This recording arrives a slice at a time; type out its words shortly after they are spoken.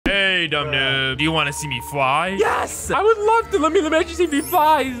Hey, dumb noob. Do you want to see me fly? Yes! I would love to. Let me actually see if he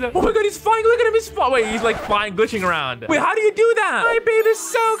flies. Oh my god, he's flying. Look at him. He's flying. Wait, he's like flying, glitching around. Wait, how do you do that? My babe is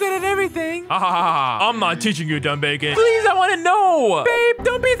so good at everything. Ha ha ha. I'm not teaching you, dumb bacon. Please, I want to know. Babe,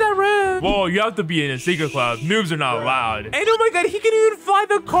 don't be that rude. Whoa, you have to be in a secret club. Noobs are not allowed. And oh my god, he can even fly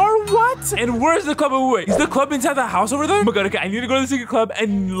the car. What? And where's the club? Wait, is the club inside the house over there? Oh my god, okay, I need to go to the secret club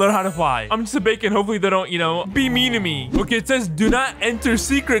and learn how to fly. I'm just a bacon. Hopefully they don't, you know, be mean to me. Okay, it says do not enter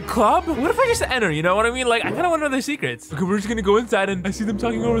secret club. What if I just enter? You know what I mean? Like, I kind of want to know their secrets. Okay, we're just gonna go inside and I see them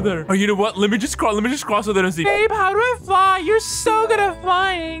talking over there. Oh, you know what? Let me just cross so they don't see. Babe, how do I fly? You're so good at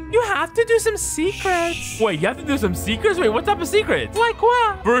flying. You have to do some secrets. Wait, you have to do some secrets? Wait, what type of secrets? Like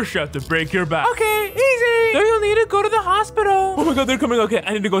what? First, you have to break your back. Okay, easy. Then you'll need to go to the hospital. Oh my god, they're coming. Okay,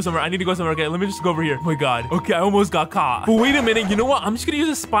 I need to go somewhere. Okay, let me just go over here. Oh my god. Okay, I almost got caught. But wait a minute. You know what? I'm just gonna use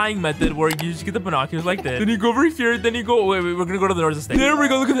a spying method where you just get the binoculars like this. Then you go over here. Then you go. Wait. We're gonna go to the north state. There we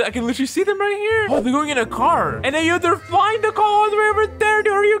go. Look at that. I can literally see them right here. Oh, they're going in a car. And then they're flying the car all the way over there,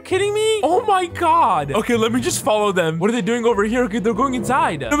 dude. Are you kidding me? Oh my god. Okay, let me just follow them. What are they doing over here? Okay, they're going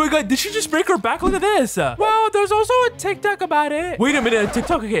inside. Oh my god, did she just break her back? Look at this. Well, there's also a TikTok about it. Wait a minute, a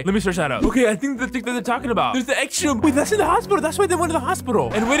TikTok. Okay, let me search that out. Okay, I think the TikTok they're talking about. There's the extra. Wait, that's in the hospital. That's why they went to the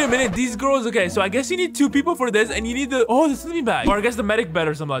hospital. And wait a minute, these girls. Okay, so I guess you need 2 people for this, and you need the sleeping bag, or I guess the medic bed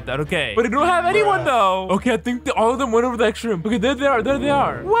or something like that. Okay, but I don't have anyone though. Okay, I think all of them went over the extra room. Okay, there they are. There they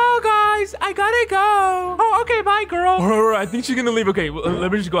are. Well, guys, I gotta go. Oh, okay, bye, girl. All right, I think she's gonna leave. Okay, well,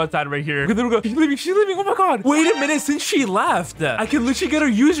 let me just go outside right here. Okay, there we go. She's leaving. She's leaving. Oh my god. Wait a minute. Since she left, I can literally get her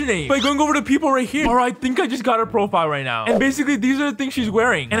username by going over to people right here. All right, I think I just got her profile right now. And basically, these are the things she's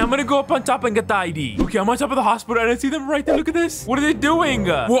wearing. And I'm gonna go up on top and get the ID. Okay, I'm on top of the hospital, and I see them right there. Look at this. What are they doing?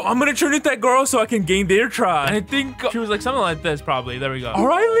 Well, I'm gonna turn into that girl so I can gain their trust. And I think she was like something like this, probably. There we go. All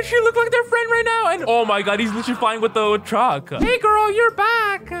right, literally look like their friend right now. And oh my god, he's literally flying with the truck. Hey, girl, you're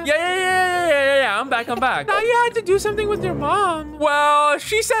back. Yeah. I'm back. Now you had to do something with your mom. Well,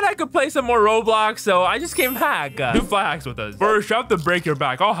 she said I could play some more Roblox, so I just came back. Do fly hacks with us. First, you have to break your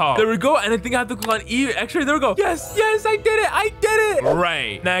back. Oh, there we go. And I think I have to click on E. Actually, there we go. Yes, I did it.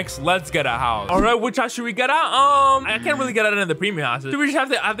 Right. Next, let's get a house. All right, which house should we get out? I can't really get out of the premium houses. So we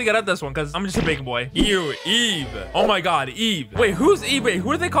just have to get out this one because I'm just a bacon boy. Ew, Eve. Oh my god, Eve. Wait, who's Eve? Wait,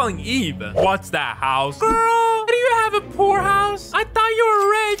 who are they calling Eve? What's that house? Girl, do you have a poor house? I thought you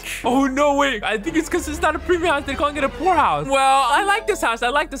were rich. Oh no, wait. I think it's because it's not a premium house. They're calling it a poor house. Well, I like this house.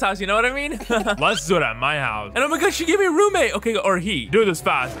 You know what I mean? Let's do it at my house. And oh my god, she gave me a roommate. Okay, or he. Do this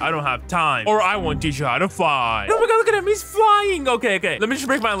fast. I don't have time. Or I won't teach you how to fly. Oh my god, look at him. He's flying. Okay. Let me just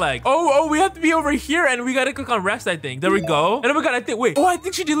break my leg. Oh, we have to be over here and we gotta click on rest, I think. There we go. And oh my god, I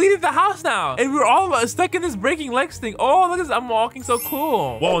think she deleted the house now. And we're all stuck in this breaking legs thing. Oh, look at this. I'm walking so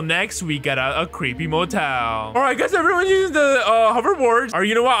cool. Well, next we get a creepy motel. All right, guys, everyone's using the hoverboard. Or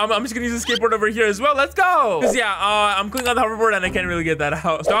you know what? I'm just gonna use the skateboard over here as well. Let's go. Because yeah, I'm clicking on the hoverboard and I can't really get that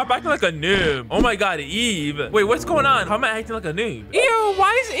out. Stop acting like a noob. Oh my god, Eve. Wait, what's going on? How am I acting like a noob? Ew,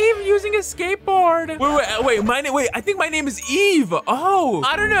 why is Eve using a skateboard? Wait, I think my name is Eve. Oh,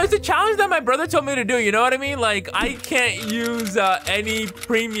 I don't know. It's a challenge that my brother told me to do. You know what I mean? Like, I can't use any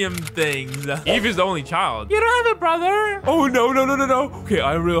premium things. Eve is the only child. You don't have a brother? Oh, no. Okay,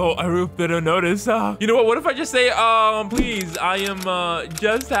 I really didn't notice. You know what? What if I just say, please, I am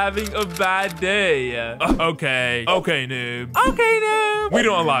just having a bad day. Okay, noob. Okay, noob. We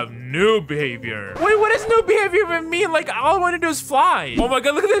don't allow noob behavior. Wait, what does noob behavior even mean? Like, all I want to do is fly. Oh my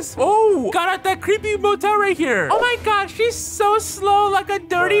god, look at this. Oh, got out that creepy motel right here. Oh my gosh, she's so slow, like a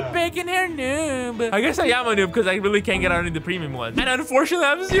dirty bacon hair noob. I guess I am a noob because I really can't get out of the premium one. And unfortunately,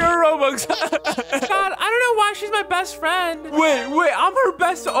 I have 0 Robux. God, I don't know why she's my best friend. Wait, I'm her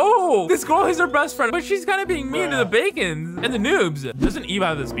best. Oh, this girl is her best friend, but she's kind of being mean to the bacons and the noobs. Doesn't Eve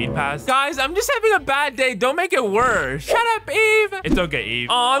have the speed pass? Guys, I'm just having a bad day. Don't make it worse. Shut up, Eve. It's okay, Eve.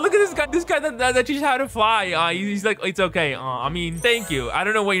 Oh, look at this guy that teaches how to fly. He's like, it's okay. I mean, thank you. I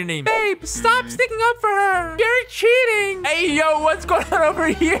don't know what your name is. Babe, stop sticking up for her. You're cheating. Hey, yo, what's going on over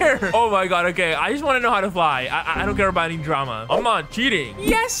here? Oh my god, okay. I just want to know how to fly. I don't care about any drama. I'm not cheating.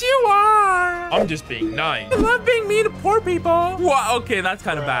 Yes, you are. I'm just being nice. I love being mean to poor people. What? Okay, that's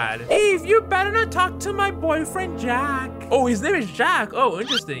kind of bad. Eve, you better not talk to my boyfriend, Jack. Oh, his name is Jack. Oh,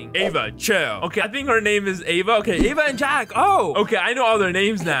 interesting. Ava, chill. Okay, I think her name is Ava. Okay, Ava and Jack. Oh, okay, I know all their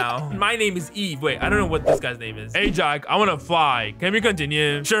names now. My name is Eve. Wait, I don't know what this guy's name is. Hey, Jack, I want to fly. Can we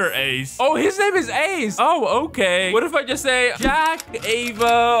continue? Sure, Ace. Oh, his name is Ace. Oh, okay. What if I just say Jack,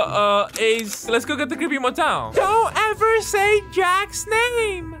 Ava, Ace? Let's go get the creepy motel. Don't ever say Jack's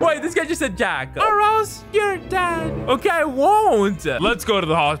name. Wait, this guy just said Jack. Or else you're dead. Okay, I won't. Let's go to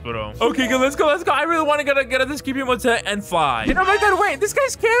the hospital. Okay, good. Let's go. I really want to get out of this creepy motel and and fly. And oh my god, wait, this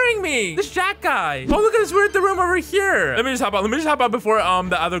guy's carrying me. This Jack guy. Oh, look at this. We're at the room over here. Let me just hop out. Let me just hop out before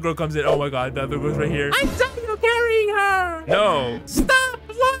the other girl comes in. Oh my god, the other girl's right here. I'm done carrying her. No. Stop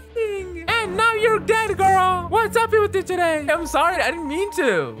flying. And now you're dead, girl. What's up with you today? I'm sorry, I didn't mean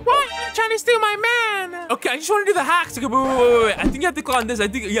to. Why are you trying to steal my man? Okay, I just want to do the hacks. Okay, wait. I think you have to click on this. I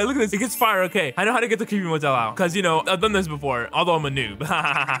think, yeah, look at this. It gets fire. Okay, I know how to get the creepy motel out. Because, you know, I've done this before. Although I'm a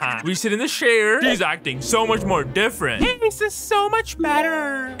noob. We sit in the chair. She's acting so much more different. Hey, this is so much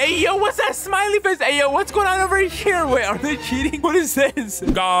better. Hey, yo, what's that smiley face? Hey, yo, what's going on over here? Wait, are they cheating? What is this?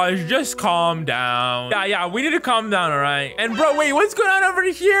 Gosh, just calm down. Yeah, we need to calm down, all right? And bro, wait, what's going on over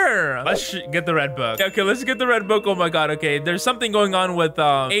here? Let's get the red book. Okay, let's get the red book. Oh my god, okay. There's something going on with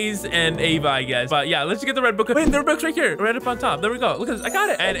Ace and Ava, I guess. But yeah, let's get the red book. Wait, the red book's right here. Right up on top. There we go. Look at this. I got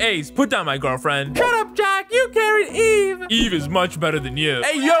it. And Ace, put down my girlfriend. Shut up, Jack. You carried Eve. Eve is much better than you.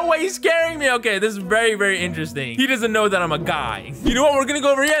 Hey, yo, wait, he's scaring me. Okay, this is very, very interesting. He doesn't know that I'm a guy. You know what? We're gonna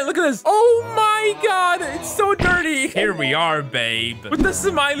go over here and look at this. Oh my god, it's so dirty. Here we are, babe. With the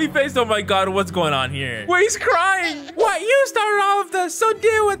smiley face. Oh my god, what's going on here? Wait, he's crying. What? You started all of this, so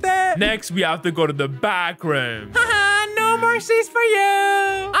deal with it. Next, we have to go to the back room. Haha, no mercies for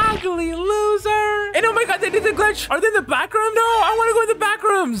you. Ugly loser. And oh my god, they did the glitch. Are they in the back room? No, I want to go in the back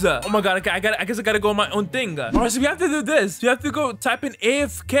rooms. Oh my god, I guess I gotta go on my own thing. All right, so we have to do this. We have to go type in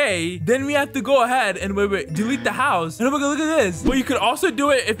AFK. Then we have to go ahead and wait, delete the house. And oh my god, look at this. Well, you could also do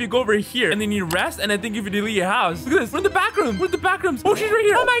it if you go over here and then you rest. And I think if you delete your house. Look at this. We're in the back room. We're in the back rooms. Oh, she's right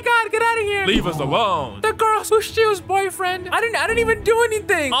here. Oh my god, get out of here. Leave us alone. The girl who steals boyfriend. I didn't even do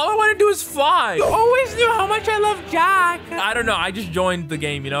anything. All I want to do is fly. You always knew how much I love Jack. I don't know. I just joined the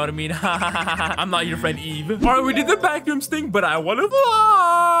game. You know what I mean? I'm not your friend Eve. All right, we did the back rooms thing, but I want to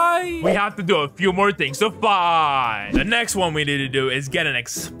fly. We have to do a few more things to fly. The next one we need to do is get an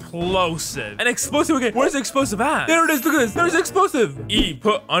explosive. An explosive. Okay, where's the explosive at? There it is. Look at this. There's explosive. Eve,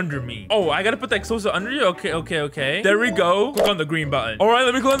 put under me. Oh, I gotta put the explosive under you. Okay. There we go. Click on the green button. All right,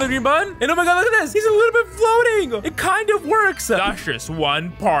 let me click on the green button. And oh my god, look at this. He's a little bit floating. It kind of works. That's just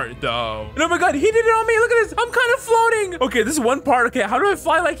one part though. And oh my god, he did it on me. Look at this. I'm kind of floating. Okay, this is one part. Okay, how do I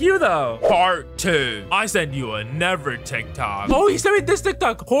fly like you though? Part 2. I send you a never TikTok. Oh, he sent me this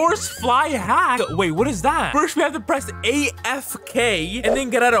TikTok. Horse fly hack. Wait, what is that? First, we have to press AFK and then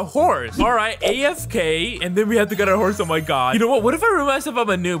get out a horse. All right, AFK, and then we have to get out a horse. Oh my god. You know what? What if I remind myself I'm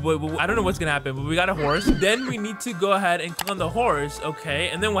a noob? I don't know what's gonna happen, but we got a horse. Then we need to go ahead and click on the horse. Okay,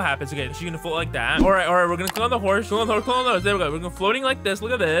 and then what happens? Okay, she's gonna float like that. All right, we're gonna click on the horse. Click on the horse. There we go. We're gonna floating like this.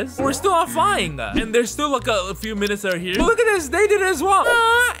 Look at this. We're still not flying, and there's still like a few minutes out here. But look at this. They did it as well.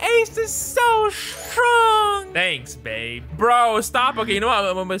 Ace is so strong. Thanks, babe. Bro, stop. Okay, you know what?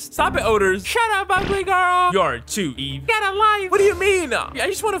 I'm gonna stop it, Odors. Shut up, ugly girl. You're too Eve. Get a life. What do you mean? I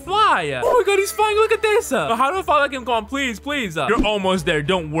just want to fly. Oh my god, he's flying. Look at this. How do I fly like him? Come on, please. You're almost there.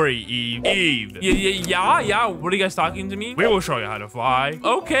 Don't worry, Eve. Yeah. What are you guys talking to me? We will show you how to fly.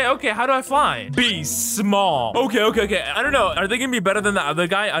 Okay. How do I fly? Be small. Okay. I don't know. Are they gonna be better than the other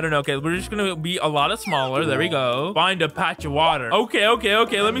guy? I don't know. Okay, we're just gonna be a lot smaller. There we go. Find a patch of water. Okay.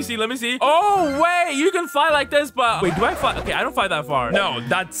 Let me see. Oh, wait. You can fly like this, but wait, do I fly? Okay, I don't fly that far. No,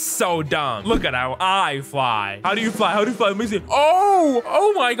 that's so dumb. Look at how I fly. How do you fly? Let me see.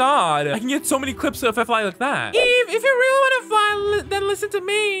 Oh my god. I can get so many clips if I fly like that. Eve, if you really want to fly, then listen to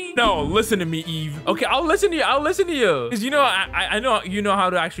me. No, listen to me, Eve. Okay, I'll listen to you. Because you know, I know you know how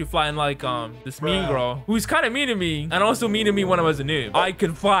to actually fly unlike this mean girl who's kind of mean to me and also mean to me when I was a noob. I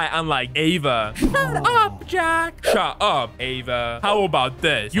can fly unlike Ava. Shut up, Jack. Shut up, Ava. How about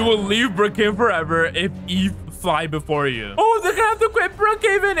this? You will leave Brookhaven forever if Eve fly before you. Oh, they're gonna have to quit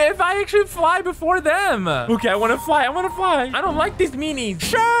Brookhaven if I actually fly before them. Okay, I want to fly. I don't like these meanies.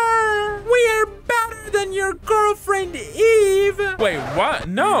 Sure, we are better than your girlfriend Eve. Wait, what?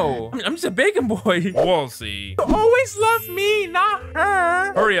 No, I'm just a bacon boy. We'll see. You always love me, not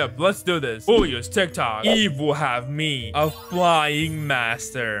her. Hurry up, let's do this. We'll use TikTok. Eve will have me, a flying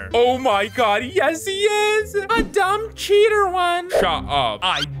master. Oh my god, yes he is. A dumb cheater one. Shut up.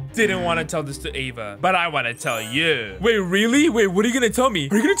 I didn't want to tell this to Ava, but I want to tell you. Wait, really? Wait, what are you gonna tell me?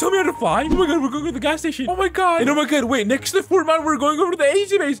 Are you gonna tell me how to fly? Oh my god, we're going to the gas station. Oh my god. And oh my god, wait, next to the Fort Mine, we're going over to the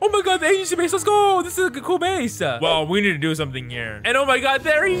agency base. Oh my god, the agency base. Let's go. This is a cool base. Well, we need to do something here. And oh my god,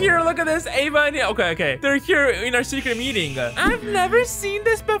 they're here. Look at this. Ava and okay. They're here in our secret meeting. I've never seen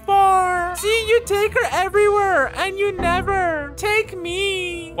this before. See, you take her everywhere and you never take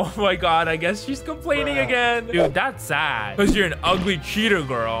me. Oh my god, I guess she's complaining again. Dude, that's sad because you're an ugly cheater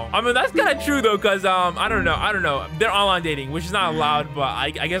girl. I mean, that's kind of true though, because I don't know. They're online dating, which is not allowed, but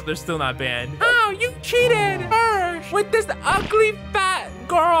I guess they're still not banned. Oh, you cheated first with this ugly fat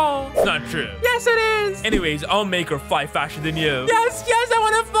girl. It's not true. Yes, it is. Anyways, I'll make her fly faster than you. Yes, I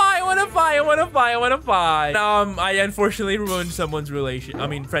want to fly. I want to fly. I want to fly. I want to fly. I unfortunately ruined someone's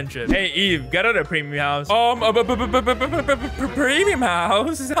friendship. Hey, Eve, get out of premium house. Premium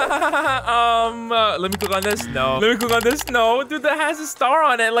house. Let me click on this. No. Let me click on this. No, dude, that has a star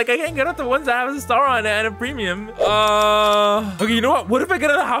on it. Like, I can't get out the ones that have a star on it and a premium. Okay, you know what? What if I get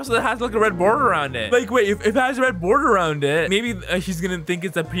out a house that has like a red border around it? Like, wait, if it has a red border around it, maybe she's gonna think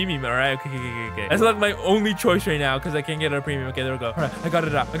it's a premium. All right, okay. That's like my only choice right now because I can't get a premium. Okay, there we go. All right, I got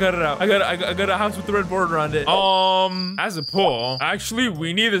it out. I got a house with the red border around it. As a poll, actually,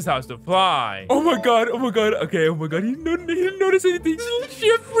 we need this house to fly. Oh my god. Okay, oh my god, he didn't notice anything. She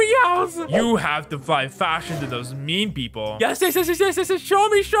a free house. You have to fly faster than those mean people. Yes.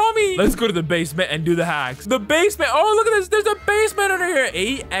 Show me. Let's go to the basement and do the hacks. The basement. Oh, look at this. There's a basement under here.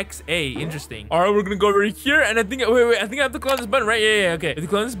 AXA. Interesting. All right, we're gonna go over here, and I think wait. I think I have to click on this button, right? Yeah. Okay. If you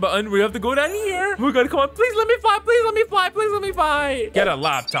click on this button, we have to go down here. Oh my god, come on. Please let me fly. Please let me fly. Get a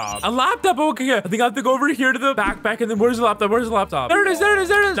laptop. A laptop. Okay. I think I have to go over here to the backpack, and then where's the laptop? There it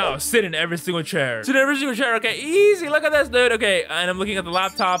is. Now sit in every single chair. Okay, easy. Look at this, dude. Okay, and I'm looking at the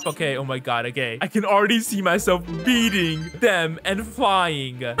laptop. Okay. Oh my god. Okay. I can already see myself beating them and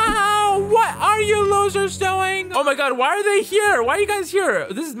flying. What are you losers doing? Oh my god, why are they here? Why are you guys here?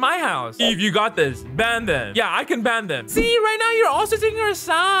 This is my house. Eve, you got this. Ban them. Yeah, I can ban them. See, right now you're also taking her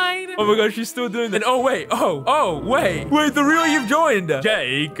side. Oh my god, she's still doing that. Oh wait. Wait, the real Eve joined.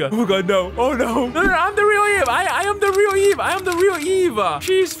 Jake. Oh my god, no. Oh no. No, I'm the real Eve. I am the real Eve. I am the real Eve.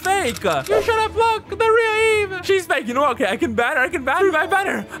 She's fake. You shut up. Look, the real Eve. She's fake. You know what? Okay, I can ban her. I ban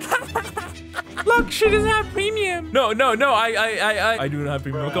her. Look, she doesn't have premium. No. I do not have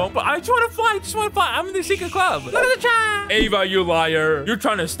premium. Okay, but I just want to fly. I'm in the secret club. Look at the chat. Ava, you liar. You're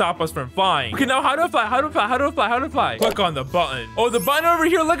trying to stop us from flying. Okay, now how do I fly? Click on the button. Oh, the button over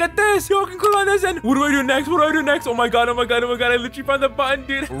here. Look at this. Yo, I can click on this. And what do I do next? Oh my god. I literally found the button,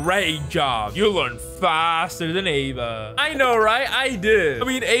 dude. Great job. You learn faster than Ava. I know, right? I did.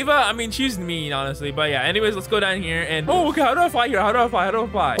 Ava, she's mean, honestly. But yeah, anyways, let's go down here. And okay, how do I fly here? How do I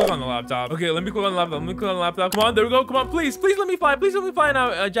fly? Click on the laptop. Okay, let me click on the laptop. Come on, there we go. Come on, please let me fly.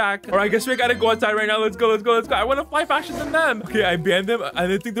 Now, Jack. All right, I guess we gotta go outside right now. Let's go. I want to fly faster than them. Okay, I banned them,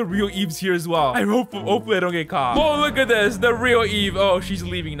 and I think the real Eve's here as well. Hopefully I don't get caught. Oh, look at this. The real Eve. Oh, she's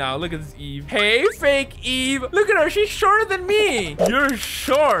leaving now. Look at this Eve. Hey, fake Eve. Look at her. She's shorter than me. You're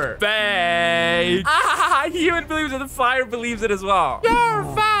short. Fake. He even believes it. The fire believes it as well. You're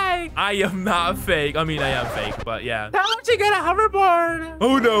fake. I am not fake. I am fake, but yeah. How much you get a hoverboard?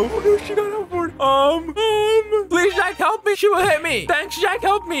 Oh no, she got a hoverboard. Please, Jack, help me. She will hit me. Thanks, Jack,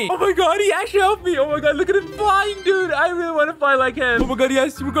 help me. Oh my god, he actually helped me. Oh my god, look at him flying, dude. I really want to fly like him. Oh my god,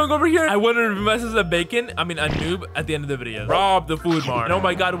 yes, we're going over here. I wonder if this is a bacon. A noob at the end of the video. Rob the food mart. And oh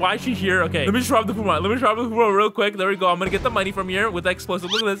my god, why is she here? Okay, let me just rob the food mart. Real quick. There we go. I'm gonna get the money from here with the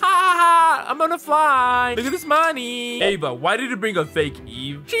explosive. Look at this. I'm gonna fly. Look at this money. Ava, why did you bring a fake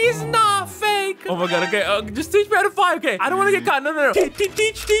Eve? She's not fake. Oh my god, okay. Just teach me how to fly, okay? I don't want to get caught. No.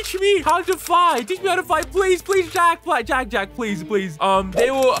 Teach me how to fly. Teach me how to fly, please, Jack. Jack, please.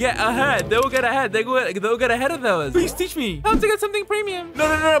 They will get ahead. They'll get ahead of those. Please teach me how to get something premium.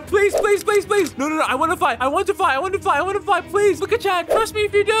 No, please. No, I want to fly. Please, look at Jack. Trust me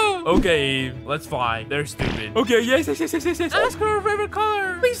if you do. Okay, let's fly. They're stupid. Okay, yes. Ask her her favorite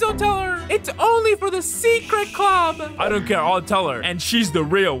color. Please don't tell her. It's only for the secret club. I don't care. I'll tell her. And she's the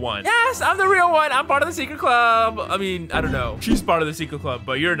real one. Yes, I'm the real one. I'm part of the secret club. I don't know. She's part of the secret club,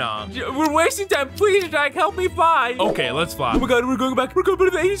 but you're not. We're wasting time. Please, Jack, help me fly. Okay, let's fly. Oh my god, we're going back. We're going to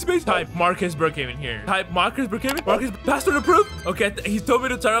the 80s space. Type Marcus Brookhaven here. Marcus, password approved. Okay, he's told me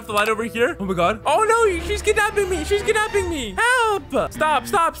to turn off the light over here. Oh my god. Oh no, she's kidnapping me. Help.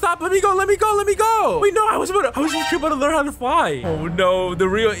 Stop. Let me go. Wait, no, I was about to learn how to fly. Oh no, the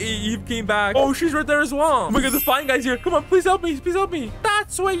real Eve came back. Oh, she's right there as well. Oh my god, the flying guy's here. Come on, please help me.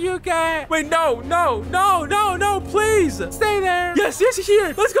 That's what you get. Wait, no, please. Stay there. Yes, he's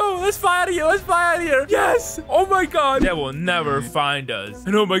here. Let's go. Let's fly out of here. Yes. Oh my god. They will never find us.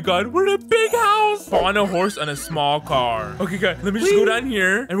 And oh my god, we're in a big house. Spawn a horse and a small car. Okay, good. Let me just go down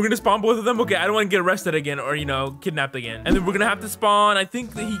here and we're gonna spawn both of them. Okay, I don't want to get arrested again or, kidnapped again. And then we're gonna have to spawn. I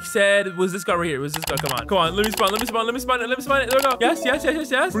think that he said, was this guy right here? Come on. Let me spawn it. There we go. Yes.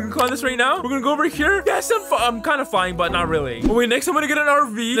 We're gonna climb this right right now. We're gonna go over here. Yes, I'm kind of flying, but not really. Oh, wait, next I'm gonna get an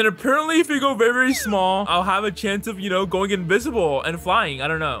RV. Then apparently if you go very, very small, I'll have a chance of, you know, going invisible and flying. I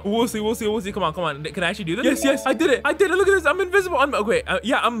don't know. We'll see. Come on. Can I actually do this? Yes, I did it. Look at this. I'm invisible. Okay.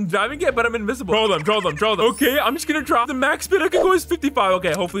 Yeah, I'm driving it, but I'm invisible. Troll them. Okay, I'm just gonna drop the max speed I can go is 55.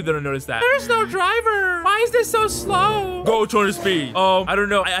 Okay, hopefully they don't notice that. There's no driver. Why is this so slow? Go 200 speed. I don't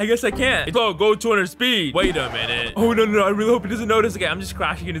know. I guess I can't. Go 200 speed. Wait a minute. Oh, no. I really hope he doesn't notice. Okay, I'm just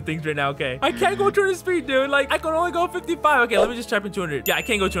crashing into things right now. Okay, I can't go 200 speed, dude. Like, I can only go 55. Okay, let me just type in 200. Yeah, I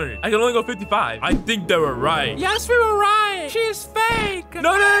can't go 200. I can only go 55. I think they were right. Yes, we were right. She is fake.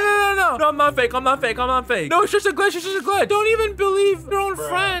 No, I'm not fake. No, it's just a glitch. Don't even believe your own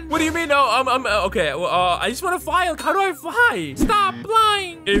friend. What do you mean? No, okay. Well, I just want to fly. Like, how do I fly? Stop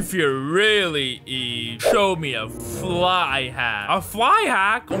flying. If you're really Eve, show me a fly hack. A fly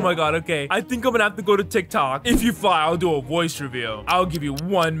hack? Oh my god. Okay, I think I'm gonna have to go to TikTok. If you fly, I'll do a voice reveal. I'll give you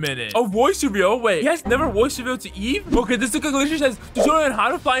 1 minute. A voice reveal? Wait, yes, never voice reveal to Eve? Okay, this glitch says tutorial on how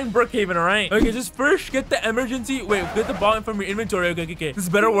to fly in Brookhaven. All right. Okay, just first get the emergency. Wait, get the ball from your inventory. Okay. This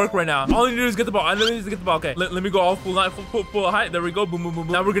better work right now. All you need to do is get the ball. I know you need to get the ball. Okay, let me go all full height. There we go. Boom.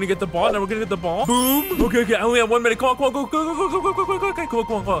 Now we're gonna get the ball. Boom. Okay. I only have 1 minute. Come on. Go. Okay,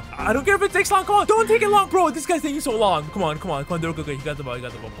 come on. I don't care if it takes long. Come on. Don't take it long, bro. This guy's taking so long. Come on. There we go. You got the ball.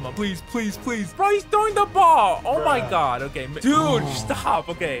 Come on, please. Bro, he's throwing the ball. Oh my god. Okay, dude, stop.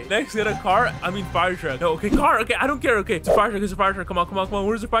 Okay, next get a car. I mean fire truck. No, okay, car. Okay, I don't care. Okay, it's a fire truck. Come on.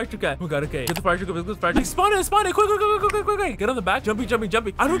 Where's the fire truck at? Oh god. Okay, get the fire truck. Spawn it. Quick. Get on the back. Jumping.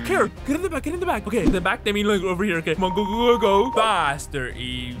 I don't care. Get in the back. Okay, the back. They mean like over here. Okay, come on. Go. Faster,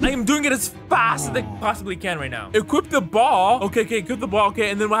 Eve. I am doing it as fast as I possibly can right now. Equip the ball. Okay. Equip the ball. Okay,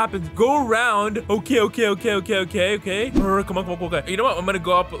 and then what happens? Go around. Okay. Come on. Okay. You know what? I'm gonna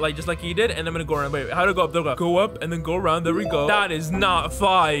go up like just like he did, and I'm gonna go around. Wait, how to go up? There we go. Go up and then go around. There we go. That is not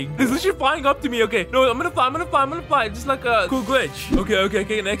flying. It's literally flying up to me. Okay. No, I'm gonna fly. Just like a cool glitch.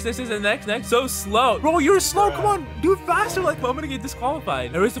 Okay. Next. So slow. Bro, you're slow. Come on. Do it faster. Like, I'm gonna get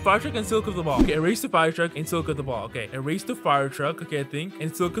disqualified. Erase the fire truck and still equip the ball. Okay, erase the fire truck and still equip the ball. Okay, erase the fire truck. Okay, I think.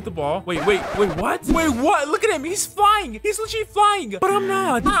 And still equip the ball. Wait, what? Wait, what? Look at him. He's flying. He's literally flying. But I'm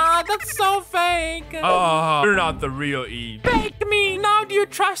not. That's so fake. You're not the real Eve. Fake me. Now do you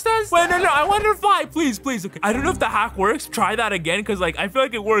trust us? Wait, no. I want to fly. Please. Okay. I don't know if the hack works. Try that again, because like I feel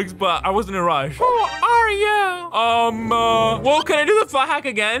like it works, but I wasn't in a rush. Who are you? Well, can I do the fly hack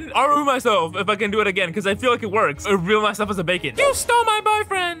again? I'll remove myself if I can do it again, because I feel like it works. I reveal myself as a bacon. You stole my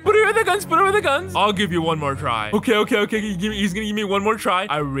boyfriend. Put away the guns. I'll give you one more try. Okay. He's gonna give me one more try.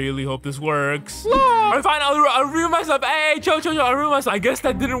 I really hope this works. Alright, fine. I'll reveal myself. Hey, chill. I'll reveal myself. I guess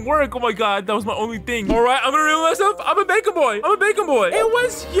that didn't work. Oh my god, that was my only thing. All right, I'm gonna reveal myself. I'm a bacon boy. It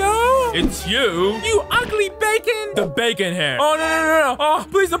was you. It's you. You ugly bacon. The bacon hair. Oh no. Oh,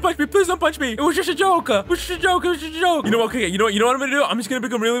 please don't punch me. It was just a joke. You know what? Okay. You know what I'm gonna do? I'm just gonna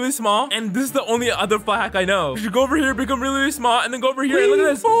become really small, and this is the only other fly hack I know. You should go over here, become really small, and then go over here. And look at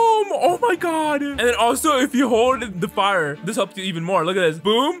this. Boom. Oh my god. And then also, if you hold the fire, this helps you even more. Look at this.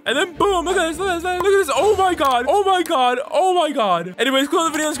 Boom. And then boom. Look at this. Oh my god. Anyways,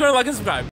 close the video and like and subscribe.